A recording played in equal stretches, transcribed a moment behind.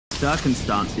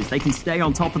circumstances. They can stay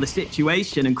on top of the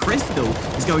situation, and Crystal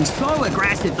is going so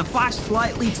aggressive. The flash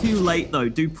slightly too late, though.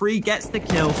 Dupree gets the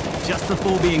kill just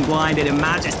before being blinded, and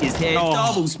Magisk is here.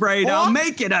 Double spray down,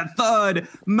 make it a third.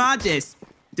 Magisk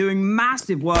doing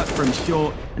massive work from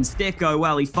short, and Sticko,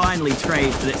 well, he finally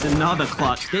trades, but it's another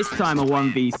clutch. This time a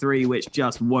 1v3, which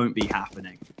just won't be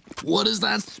happening. What is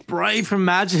that spray from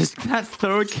Magisk? That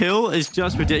third kill is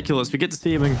just ridiculous. We get to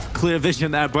see him in clear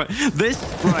vision there, but this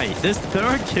spray, this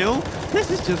third kill, this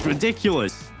is just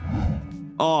ridiculous.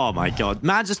 Oh my god.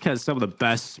 Magisk has some of the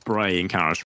best spray in Counter-Strike.